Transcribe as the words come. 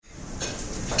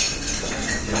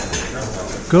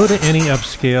Go to any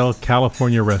upscale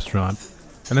California restaurant,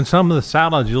 and in some of the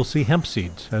salads you'll see hemp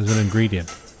seeds as an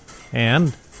ingredient. And,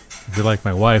 if you're like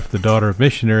my wife, the daughter of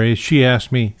missionaries, she asked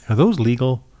me, are those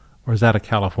legal, or is that a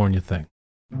California thing?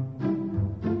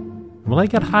 Will I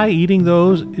get high eating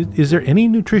those? Is there any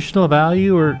nutritional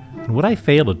value, or would I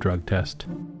fail a drug test?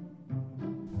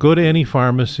 Go to any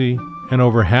pharmacy, and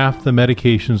over half the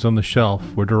medications on the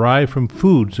shelf were derived from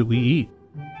foods that we eat,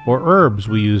 or herbs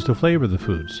we use to flavor the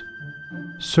foods.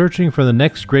 Searching for the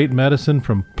next great medicine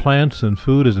from plants and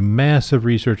food is a massive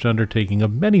research undertaking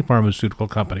of many pharmaceutical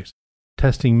companies,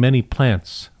 testing many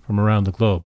plants from around the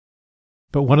globe.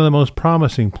 But one of the most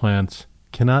promising plants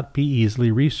cannot be easily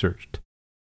researched.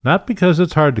 Not because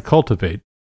it's hard to cultivate,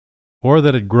 or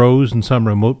that it grows in some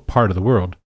remote part of the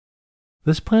world.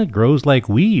 This plant grows like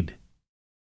weed.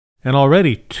 And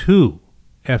already 2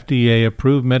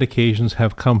 FDA-approved medications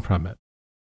have come from it.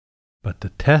 But to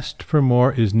test for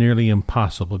more is nearly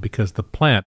impossible because the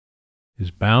plant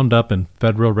is bound up in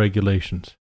federal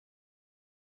regulations.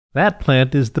 That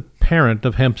plant is the parent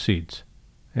of hemp seeds.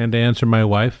 And to answer my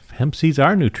wife, hemp seeds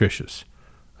are nutritious,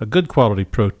 a good quality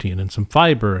protein and some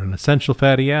fiber and essential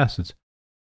fatty acids.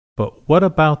 But what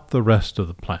about the rest of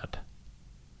the plant?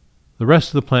 The rest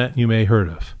of the plant you may have heard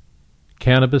of,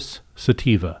 Cannabis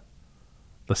sativa.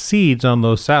 The seeds on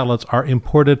those salads are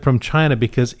imported from China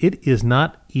because it is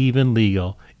not even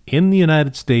legal in the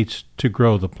United States to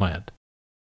grow the plant.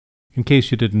 In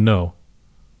case you didn't know,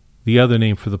 the other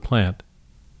name for the plant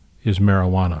is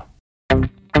marijuana.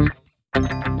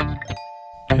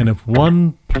 And if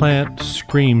one plant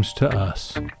screams to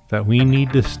us that we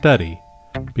need to study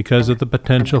because of the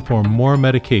potential for more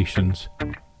medications,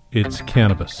 it's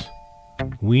cannabis.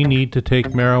 We need to take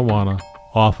marijuana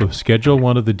off of Schedule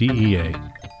 1 of the DEA.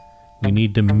 We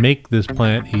need to make this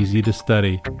plant easy to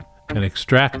study and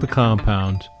extract the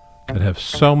compounds that have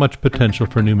so much potential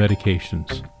for new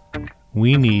medications.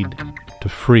 We need to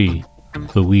free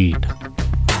the weed.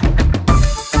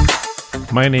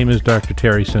 My name is Dr.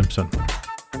 Terry Simpson,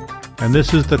 and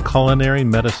this is the Culinary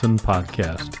Medicine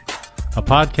Podcast, a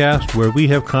podcast where we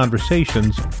have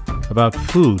conversations about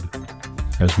food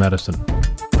as medicine.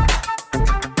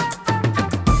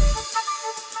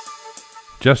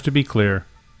 Just to be clear,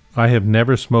 I have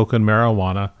never smoked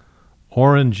marijuana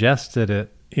or ingested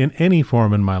it in any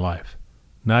form in my life,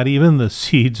 not even the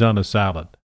seeds on a salad.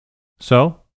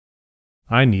 So,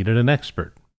 I needed an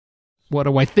expert. What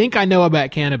do I think I know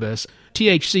about cannabis?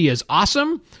 THC is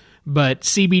awesome, but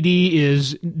CBD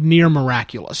is near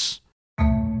miraculous.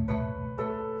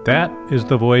 That is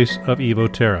the voice of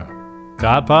Evo Terra,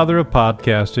 godfather of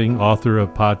podcasting, author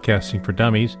of Podcasting for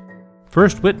Dummies,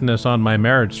 first witness on my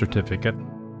marriage certificate,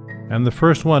 and the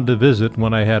first one to visit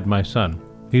when I had my son.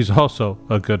 He's also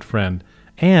a good friend,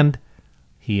 and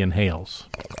he inhales.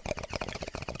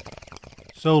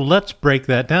 So let's break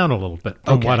that down a little bit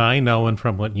from what I know and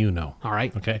from what you know. All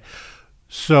right. Okay.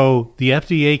 So the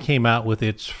FDA came out with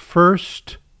its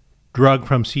first drug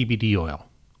from CBD oil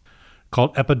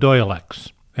called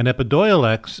Epidiolex. And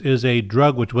Epidiolex is a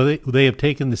drug which they have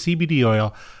taken the CBD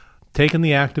oil, taken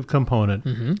the active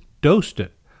component, dosed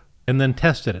it, and then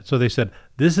tested it. So they said,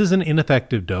 this is an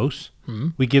ineffective dose.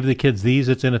 We give the kids these,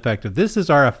 it's ineffective. This is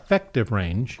our effective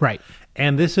range. Right.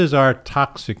 And this is our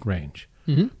toxic range.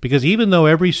 Because even though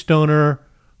every stoner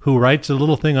who writes a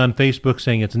little thing on Facebook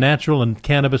saying it's natural and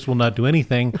cannabis will not do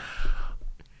anything,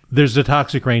 there's a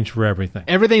toxic range for everything.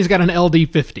 Everything's got an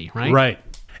LD50, right? Right.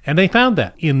 And they found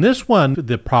that. In this one,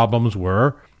 the problems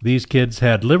were these kids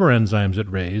had liver enzymes that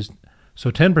raised. So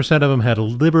 10% of them had a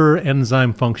liver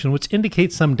enzyme function, which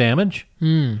indicates some damage.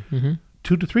 2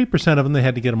 to 3% of them, they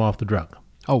had to get them off the drug.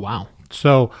 Oh, wow.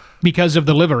 So because of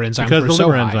the liver enzymes because were the so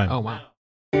liver high. enzyme. Oh, wow.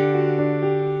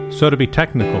 So to be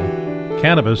technical,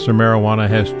 cannabis or marijuana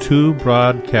has 2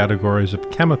 broad categories of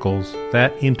chemicals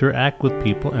that interact with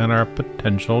people and are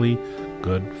potentially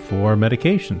good for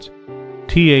medications.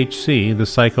 THC, the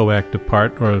psychoactive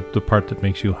part, or the part that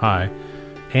makes you high,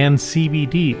 and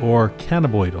CBD, or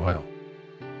cannabinoid oil.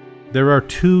 There are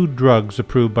 2 drugs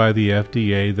approved by the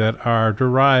FDA that are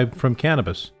derived from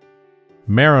cannabis.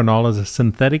 Marinol is a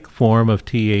synthetic form of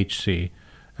THC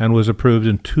and was approved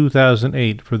in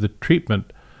 2008 for the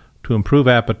treatment to improve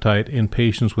appetite in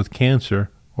patients with cancer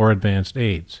or advanced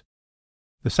AIDS.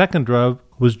 The second drug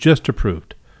was just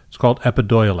approved. It's called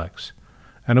Epidiolex,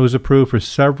 and it was approved for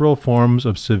several forms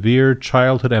of severe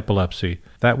childhood epilepsy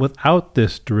that without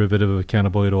this derivative of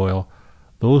cannabinoid oil,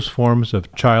 those forms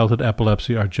of childhood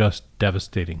epilepsy are just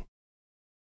devastating.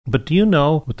 But do you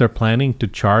know what they're planning to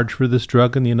charge for this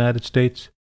drug in the United States?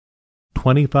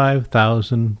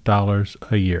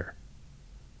 $25,000 a year.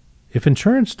 If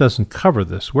insurance doesn't cover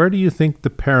this, where do you think the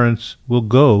parents will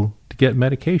go to get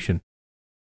medication?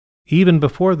 Even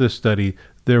before this study,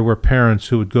 there were parents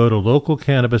who would go to local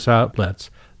cannabis outlets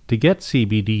to get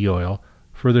CBD oil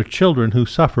for their children who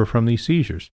suffer from these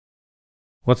seizures.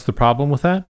 What's the problem with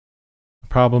that? The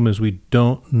problem is we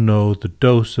don't know the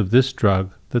dose of this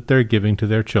drug that they're giving to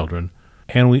their children,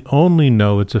 and we only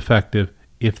know it's effective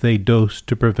if they dose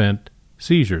to prevent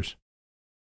seizures.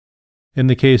 In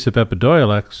the case of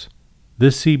Epidiolex,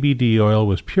 this CBD oil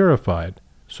was purified,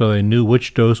 so they knew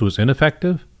which dose was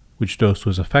ineffective, which dose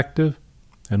was effective,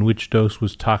 and which dose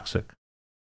was toxic.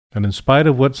 And in spite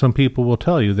of what some people will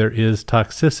tell you, there is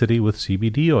toxicity with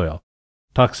CBD oil.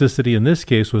 Toxicity in this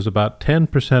case was about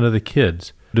 10% of the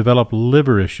kids developed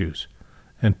liver issues,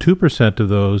 and 2% of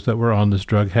those that were on this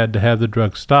drug had to have the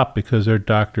drug stopped because their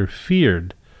doctor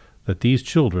feared that these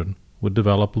children would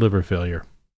develop liver failure.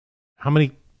 How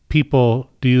many people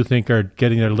do you think are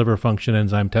getting their liver function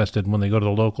enzyme tested when they go to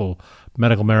the local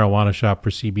medical marijuana shop for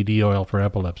CBD oil for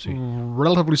epilepsy?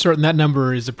 Relatively certain that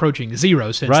number is approaching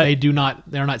zero, since they're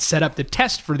not set up to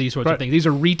test for these sorts of things. These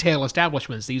are retail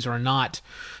establishments. These are not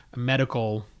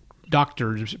medical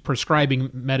doctors prescribing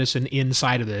medicine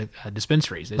inside of the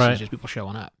dispensaries. This is just people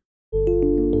showing up.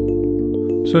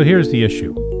 So here's the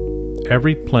issue.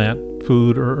 Every plant,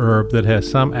 food, or herb that has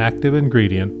some active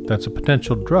ingredient that's a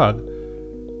potential drug,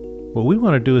 what we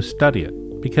want to do is study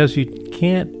it, because you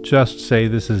can't just say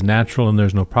this is natural and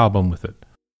there's no problem with it.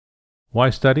 Why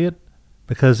study it?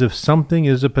 Because if something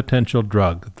is a potential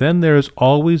drug, then there is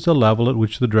always a level at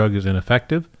which the drug is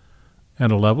ineffective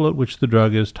and a level at which the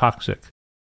drug is toxic.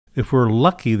 If we're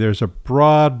lucky, there's a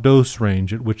broad dose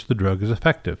range at which the drug is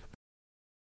effective.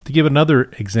 To give another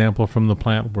example from the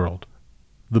plant world,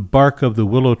 the bark of the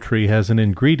willow tree has an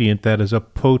ingredient that is a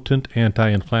potent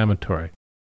anti-inflammatory.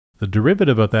 The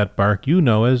derivative of that bark you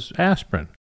know as aspirin.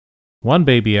 One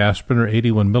baby aspirin, or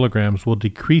 81 milligrams, will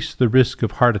decrease the risk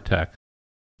of heart attack,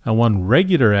 and one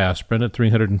regular aspirin at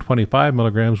 325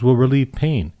 milligrams will relieve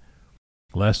pain.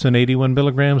 Less than 81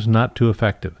 milligrams, not too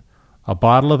effective. A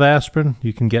bottle of aspirin,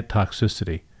 you can get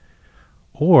toxicity.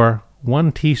 Or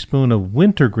 1 teaspoon of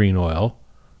wintergreen oil,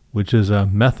 which is a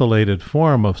methylated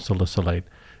form of salicylate,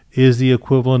 is the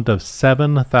equivalent of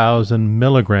 7,000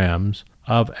 milligrams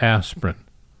of aspirin.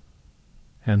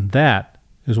 And that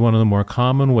is one of the more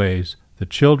common ways that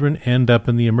children end up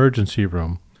in the emergency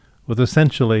room with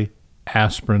essentially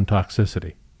aspirin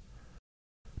toxicity.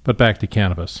 But back to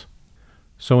cannabis.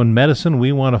 So in medicine,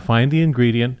 we want to find the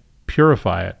ingredient,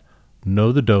 purify it,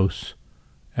 know the dose,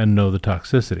 and know the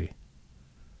toxicity.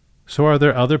 So are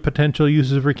there other potential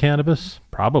uses for cannabis?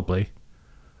 Probably.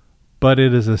 But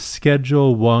it is a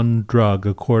Schedule I drug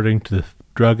according to the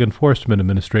Drug Enforcement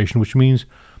Administration, which means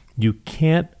you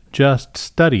can't just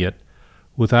study it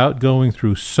without going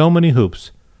through so many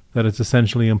hoops that it's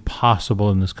essentially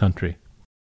impossible in this country.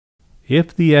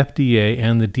 If the FDA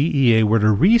and the DEA were to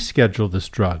reschedule this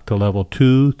drug to level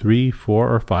 2, 3,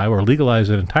 4, or 5, or legalize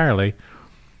it entirely,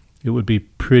 it would be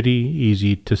pretty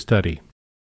easy to study.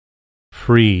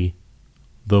 Free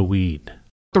the weed.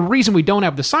 The reason we don't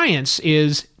have the science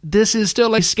is this is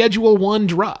still a Schedule I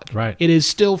drug. Right. It is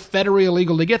still federally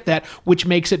illegal to get that, which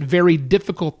makes it very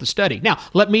difficult to study. Now,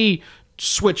 let me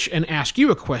switch and ask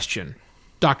you a question.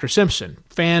 Dr. Simpson,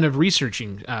 fan of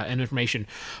researching and information.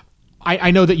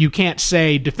 I know that you can't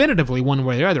say definitively one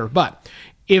way or the other, but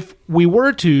if we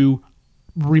were to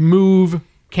remove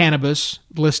cannabis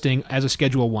listing as a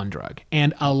Schedule I drug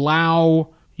and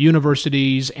allow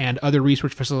universities and other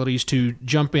research facilities to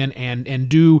jump in and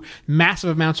do massive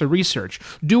amounts of research,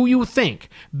 do you think,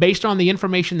 based on the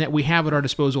information that we have at our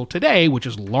disposal today, which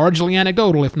is largely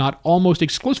anecdotal, if not almost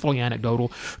exclusively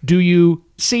anecdotal, do you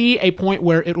see a point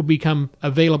where it will become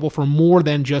available for more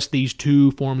than just these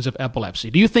two forms of epilepsy?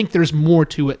 Do you think there's more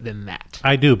to it than that?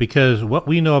 I do, because what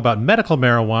we know about medical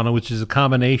marijuana, which is a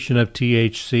combination of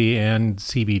THC and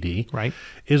CBD, right,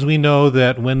 is we know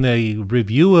that when the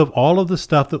review of all of the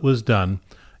stuff that was done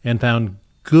and found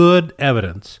good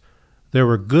evidence, there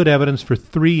were good evidence for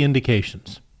 3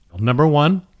 indications. Number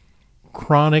 1,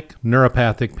 chronic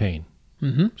neuropathic pain.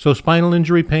 Mm-hmm. So spinal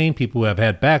injury pain, people who have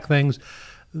had back things,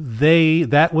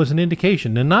 that was an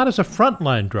indication, and not as a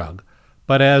frontline drug,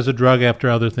 but as a drug after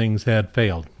other things had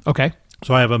failed. Okay.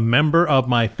 So I have a member of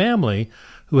my family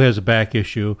who has a back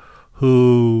issue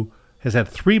who has had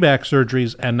 3 back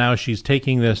surgeries, and now she's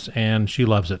taking this, and she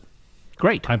loves it.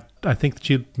 Great. I think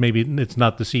maybe it's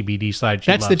not the CBD side.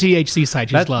 That's the THC side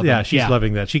she's loving. Yeah, she's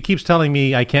loving that. She keeps telling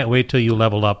me, I can't wait till you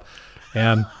level up.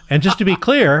 And just to be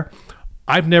clear,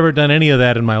 I've never done any of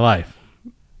that in my life.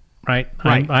 Right.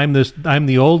 I'm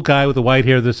the old guy with the white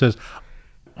hair that says,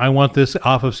 I want this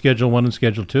off of Schedule 1 and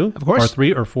Schedule 2. Of course. Or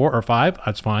 3 or 4 or 5.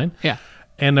 That's fine. Yeah.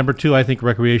 And number 2, I think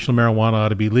recreational marijuana ought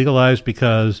to be legalized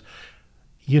because,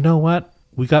 you know what?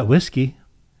 We got whiskey.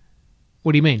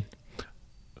 What do you mean?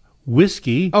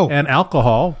 Whiskey and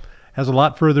alcohol has a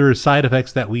lot further side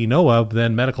effects that we know of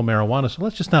than medical marijuana, so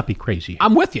let's just not be crazy.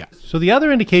 I'm with you. So the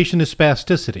other indication is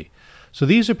spasticity. So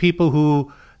these are people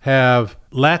who have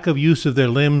lack of use of their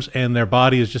limbs and their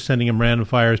body is just sending them random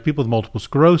fires. People with multiple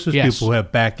sclerosis, Yes. people who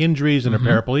have back injuries and are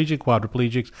paraplegic,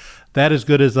 quadriplegics. That is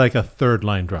good as like a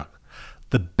third-line drug.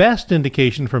 The best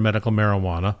indication for medical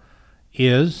marijuana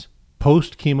is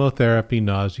post-chemotherapy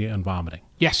nausea and vomiting.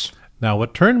 Yes. Now,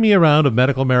 what turned me around of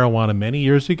medical marijuana many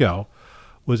years ago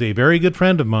was a very good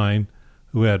friend of mine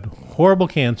who had horrible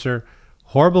cancer,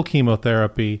 horrible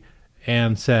chemotherapy,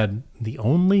 and said the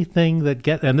only thing that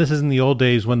and this is in the old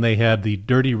days when they had the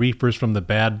dirty reefers from the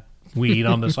bad weed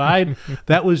on the side,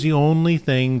 that was the only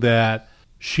thing that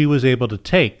she was able to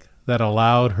take that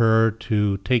allowed her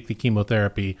to take the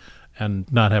chemotherapy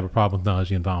and not have a problem with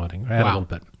nausea and vomiting. I had a little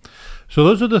bit. So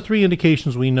those are the 3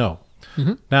 indications we know.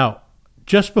 Now,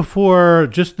 just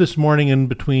this morning in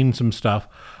between some stuff,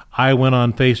 I went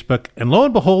on Facebook, and lo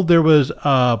and behold, there was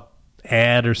a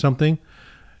ad or something.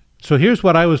 So here's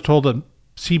what I was told that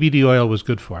CBD oil was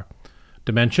good for.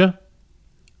 Dementia,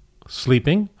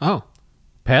 sleeping,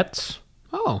 pets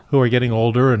who are getting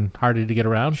older and harder to get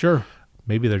around. Sure.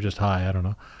 Maybe they're just high, I don't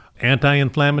know.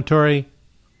 Anti-inflammatory,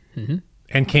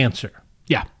 and cancer.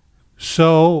 Yeah.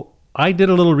 So I did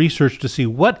a little research to see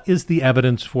what is the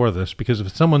evidence for this, because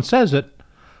if someone says it,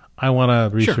 I want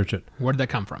to research it. Where did that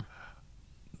come from?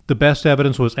 The best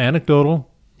evidence was anecdotal,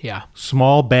 Yeah.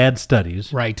 small, bad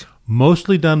studies, Right.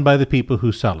 mostly done by the people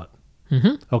who sell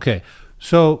it. Okay,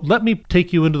 so let me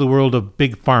take you into the world of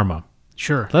big pharma.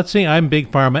 Sure. Let's say I'm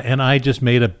big pharma and I just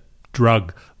made a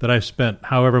drug that I've spent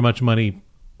however much money,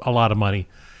 a lot of money,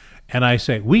 and I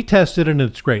say, we tested it and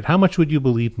it's great. How much would you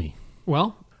believe me?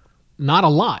 Well, not a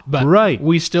lot, but Right.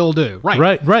 we still do.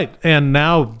 Right. Right. And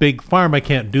now big pharma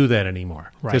can't do that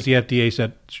anymore because the FDA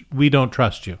said, we don't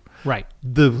trust you. Right.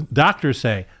 The doctors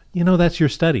say, that's your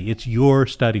study. It's your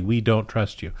study. We don't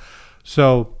trust you.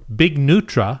 So Big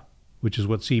Nutra, which is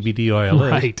what CBD oil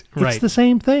is, Right. it's the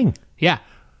same thing. Yeah.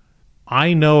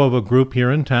 I know of a group here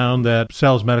in town that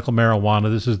sells medical marijuana.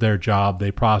 This is their job.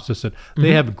 They process it.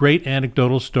 They have great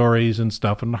anecdotal stories and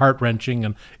stuff and heart-wrenching,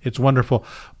 and it's wonderful.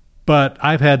 But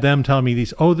I've had them tell me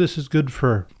this is good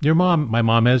for your mom. My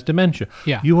mom has dementia.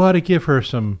 Yeah. You ought to give her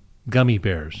some gummy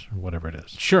bears or whatever it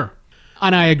is. Sure.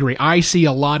 And I agree. I see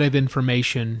a lot of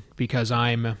information because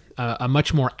I'm a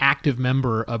much more active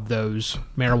member of those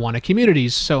marijuana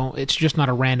communities. So it's just not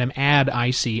a random ad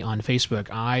I see on Facebook.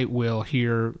 I will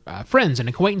hear friends and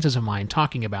acquaintances of mine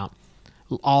talking about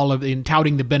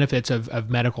touting the benefits of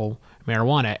medical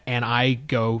marijuana. And I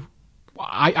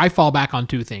fall back on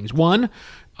 2 things. One,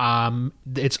 a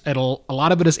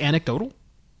lot of it is anecdotal.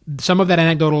 Some of that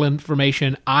anecdotal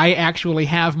information I actually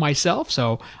have myself,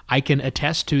 so I can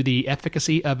attest to the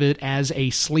efficacy of it as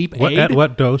a sleep aid. At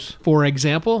what dose? For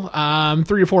example, 3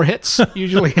 or 4 hits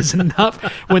usually is enough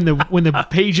when the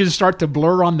pages start to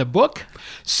blur on the book.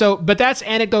 So, but that's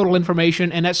anecdotal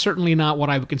information, and that's certainly not what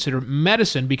I would consider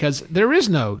medicine because there is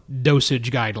no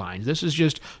dosage guidelines. This is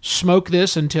just smoke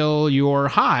this until you're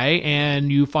high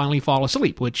and you finally fall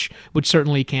asleep, which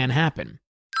certainly can happen.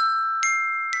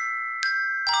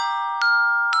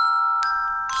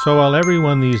 So while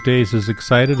everyone these days is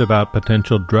excited about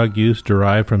potential drug use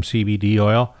derived from CBD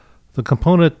oil, the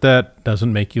component that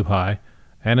doesn't make you high,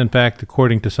 and in fact,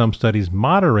 according to some studies,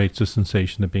 moderates the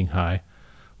sensation of being high,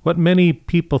 what many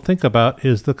people think about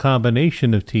is the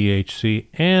combination of THC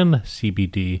and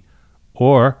CBD,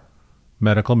 or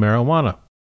medical marijuana.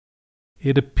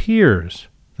 It appears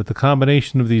that the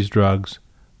combination of these drugs,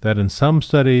 that in some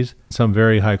studies, some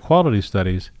very high-quality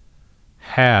studies,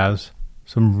 has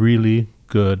some really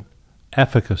good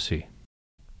efficacy.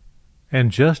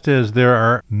 And just as there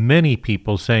are many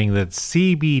people saying that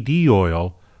CBD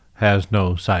oil has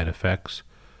no side effects,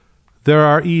 there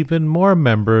are even more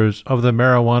members of the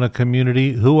marijuana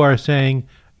community who are saying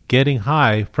getting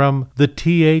high from the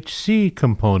THC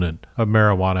component of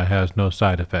marijuana has no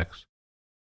side effects.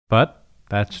 But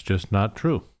that's just not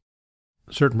true.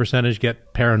 A certain percentage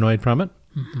get paranoid from it.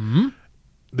 Mm-hmm.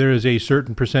 There is a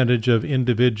certain percentage of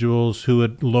individuals who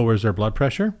it lowers their blood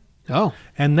pressure. Oh.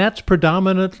 And that's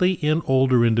predominantly in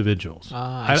older individuals.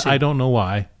 I don't know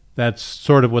why. That's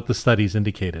sort of what the studies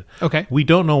indicated. Okay. We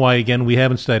don't know why. Again, we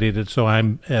haven't studied it, so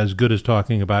I'm as good as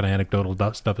talking about anecdotal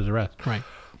stuff as the rest. Right.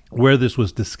 Where this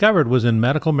was discovered was in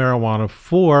medical marijuana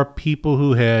for people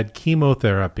who had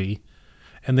chemotherapy,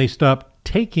 and they stopped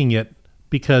taking it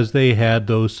because they had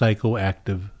those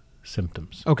psychoactive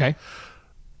symptoms. Okay.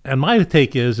 And my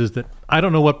take is that I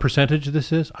don't know what percentage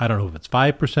this is. I don't know if it's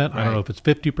 5%. I don't know if it's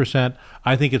 50%.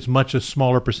 I think it's much a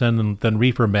smaller percent than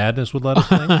reefer madness would let us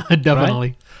think. Definitely.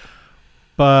 Right?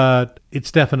 But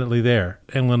it's definitely there.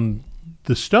 And when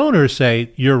the stoners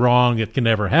say, you're wrong, it can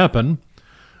never happen,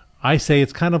 I say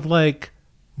it's kind of like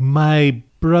my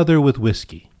brother with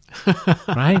whiskey,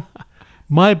 right?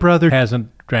 My brother hasn't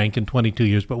drank in 22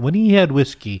 years, but when he had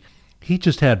whiskey, he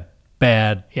just had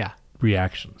bad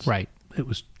reactions. Right.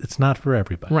 It's not for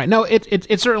everybody. Right. No,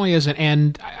 it certainly isn't.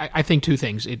 And I think two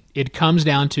things. It comes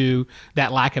down to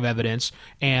that lack of evidence,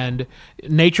 and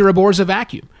nature abhors a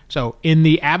vacuum. So in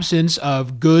the absence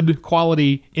of good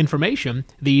quality information,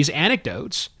 these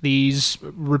anecdotes, these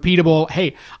repeatable,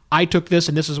 hey, I took this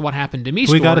and this is what happened to me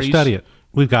stories. We got to study it.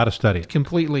 We've got to study it.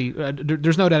 Completely.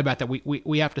 There's no doubt about that.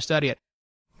 We have to study it.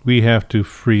 We have to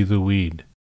free the weed.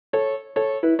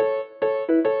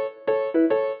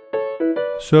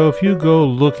 So if you go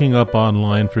looking up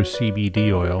online for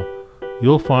CBD oil,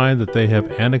 you'll find that they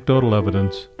have anecdotal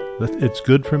evidence that it's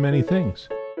good for many things.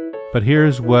 But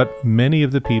here's what many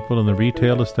of the people in the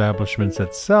retail establishments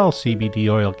that sell CBD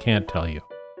oil can't tell you.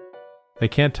 They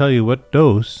can't tell you what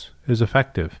dose is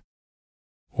effective,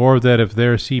 or that if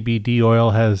their CBD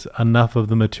oil has enough of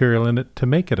the material in it to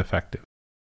make it effective,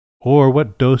 or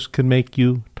what dose can make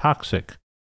you toxic.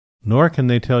 Nor can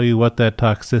they tell you what that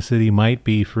toxicity might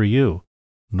be for you.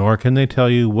 Nor can they tell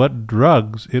you what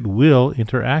drugs it will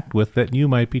interact with that you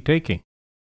might be taking.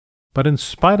 But in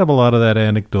spite of a lot of that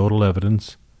anecdotal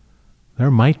evidence,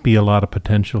 there might be a lot of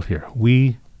potential here.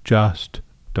 We just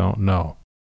don't know.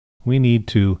 We need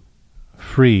to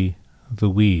free the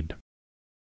weed.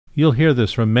 You'll hear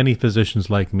this from many physicians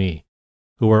like me,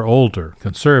 who are older,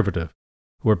 conservative,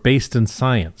 who are based in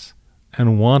science,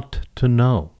 and want to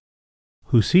know,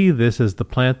 who see this as the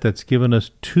plant that's given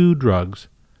us 2 drugs,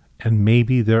 and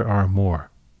maybe there are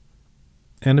more.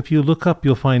 And if you look up,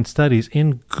 you'll find studies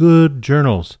in good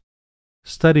journals,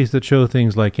 studies that show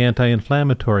things like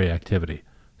anti-inflammatory activity,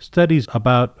 studies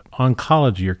about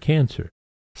oncology or cancer,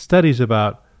 studies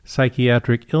about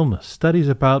psychiatric illness, studies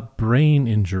about brain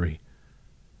injury.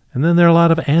 And then there are a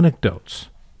lot of anecdotes,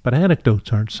 but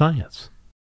anecdotes aren't science.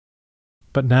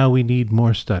 But now we need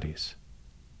more studies.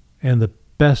 And the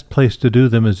best place to do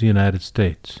them is the United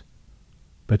States.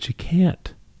 But you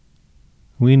can't.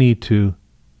 We need to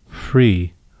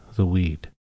free the weed.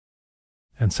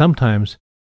 And sometimes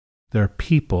there are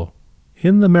people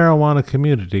in the marijuana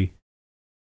community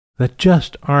that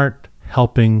just aren't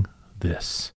helping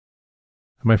this.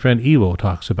 My friend Iwo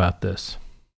talks about this.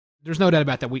 There's no doubt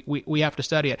about that. We have to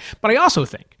study it. But I also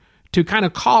think, to kind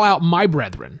of call out my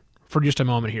brethren for just a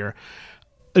moment here,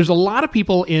 there's a lot of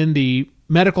people in the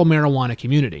medical marijuana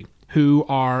community who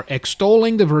are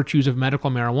extolling the virtues of medical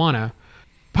marijuana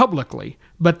publicly,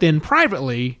 but then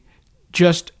privately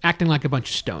just acting like a bunch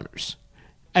of stoners.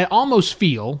 I almost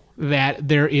feel that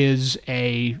there is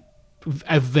a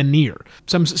veneer,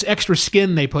 some extra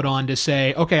skin they put on to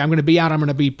say, okay, I'm going to be out, I'm going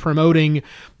to be promoting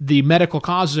the medical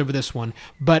causes of this one,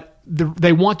 but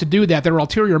they want to do that. Their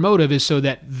ulterior motive is so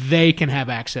that they can have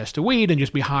access to weed and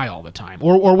just be high all the time,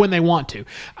 or when they want to.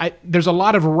 There's a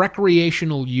lot of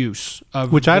recreational use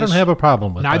of which I don't have a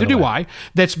problem with. Neither do I.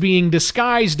 That's being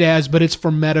disguised as, but it's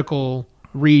for medical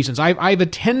reasons. I've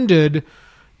attended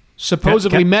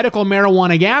supposedly medical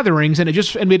marijuana gatherings, and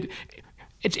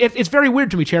it's very weird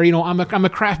to me, Terry. You know, I'm a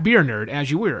craft beer nerd, as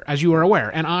you are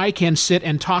aware, and I can sit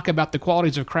and talk about the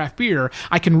qualities of craft beer.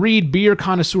 I can read Beer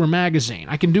Connoisseur magazine.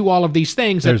 I can do all of these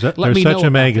things. There's such a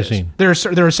magazine. There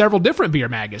are several different beer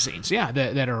magazines,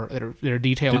 that are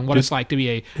detailing what it's like to be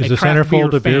a is the craft centerfold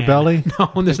beer a beer fan. belly?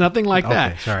 No, there's nothing like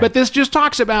that. Sorry. But this just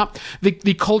talks about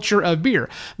the culture of beer.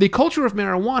 The culture of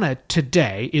marijuana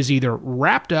today is either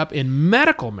wrapped up in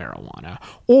medical marijuana,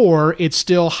 or it's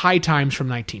still high times from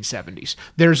 1970s.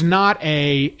 There's not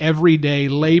a everyday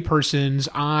layperson's,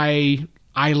 I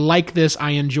like this,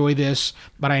 I enjoy this,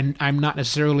 but I'm not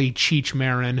necessarily Cheech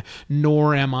Marin,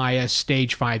 nor am I a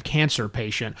stage 5 cancer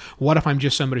patient. What if I'm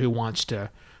just somebody who wants to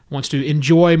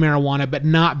enjoy marijuana but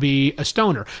not be a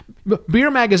stoner? Beer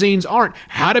magazines aren't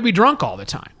how to be drunk all the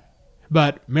time.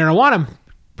 But marijuana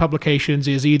publications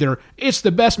is either it's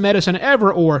the best medicine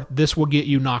ever, or this will get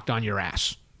you knocked on your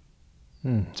ass.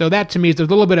 So that to me is a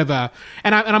little bit of a,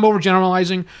 and I'm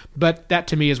overgeneralizing, but that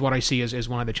to me is what I see as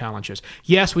one of the challenges.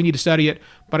 Yes, we need to study it,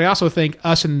 but I also think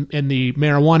us in the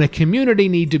marijuana community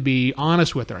need to be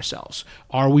honest with ourselves.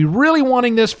 Are we really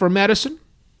wanting this for medicine?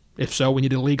 If so, we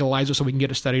need to legalize it so we can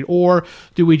get it studied. Or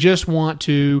do we just want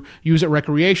to use it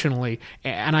recreationally?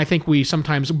 And I think we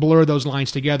sometimes blur those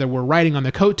lines together. We're riding on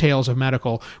the coattails of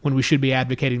medical when we should be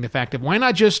advocating the fact that why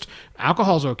not just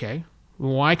alcohol's okay?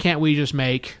 Why can't we just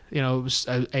make,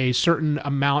 a certain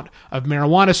amount of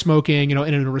marijuana smoking, in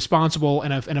a responsible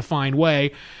and a fine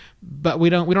way? But we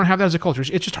don't have that as a culture.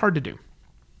 It's just hard to do.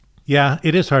 Yeah,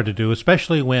 it is hard to do,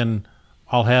 especially when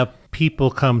I'll have people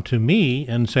come to me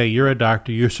and say, you're a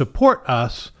doctor, you support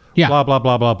us, blah, blah,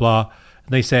 blah, blah, blah.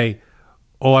 And they say,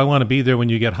 oh, I want to be there when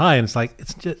you get high. And it's like,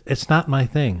 it's not my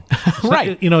thing.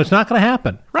 Right. It's not going to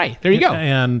happen. Right. There you go.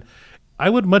 And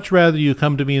I would much rather you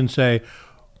come to me and say,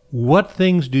 what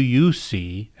things do you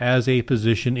see as a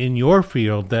physician in your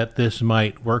field that this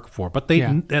might work for? But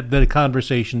the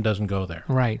conversation doesn't go there.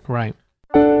 Right.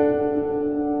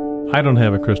 I don't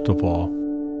have a crystal ball.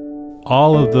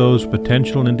 All of those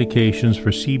potential indications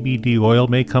for CBD oil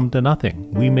may come to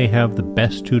nothing. We may have the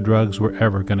best 2 drugs we're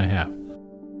ever going to have.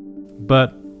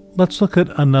 But let's look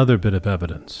at another bit of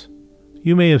evidence.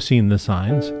 You may have seen the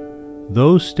signs.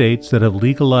 Those states that have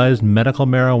legalized medical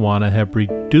marijuana have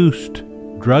reduced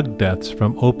drug deaths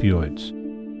from opioids.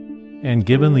 And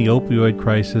given the opioid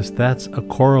crisis, that's a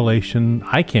correlation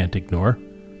I can't ignore.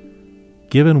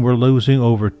 Given we're losing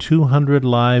over 200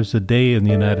 lives a day in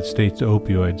the United States to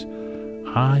opioids,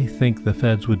 I think the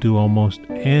feds would do almost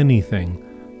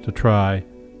anything to try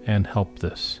and help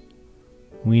this.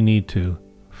 We need to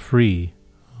free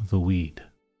the weed.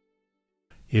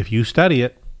 If you study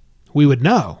it, we would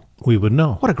know. We would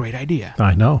know. What a great idea.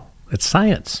 I know. It's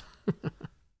science.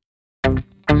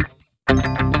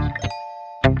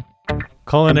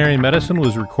 Culinary Medicine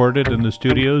was recorded in the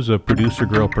studios of Producer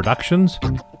Girl Productions.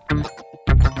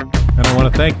 And I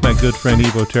want to thank my good friend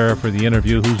Evo Terra for the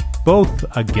interview, who's both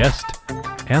a guest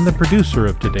and the producer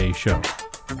of today's show.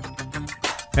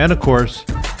 And of course,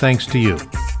 thanks to you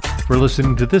for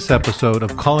listening to this episode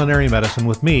of Culinary Medicine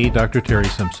with me, Dr. Terry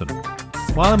Simpson.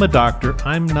 While I'm a doctor,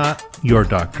 I'm not your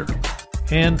doctor.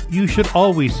 And you should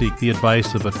always seek the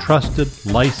advice of a trusted,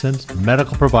 licensed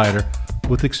medical provider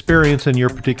with experience in your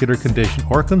particular condition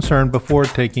or concern before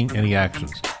taking any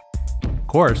actions. Of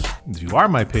course, if you are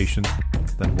my patient,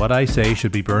 then what I say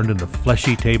should be burned in the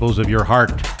fleshy tables of your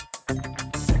heart.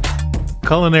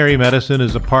 Culinary Medicine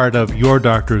is a part of Your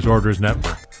Doctor's Orders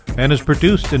Network and is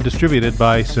produced and distributed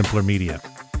by Simpler Media.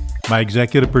 My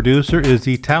executive producer is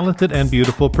the talented and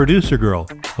beautiful Producer Girl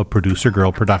of Producer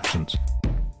Girl Productions.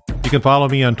 You can follow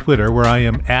me on Twitter, where I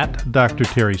am at Dr.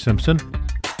 Terry Simpson.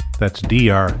 That's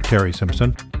Dr. Terry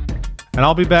Simpson. And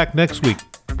I'll be back next week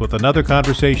with another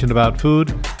conversation about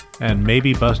food and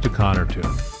maybe bust a con or two.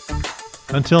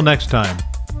 Until next time,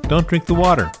 don't drink the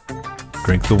water,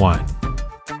 drink the wine.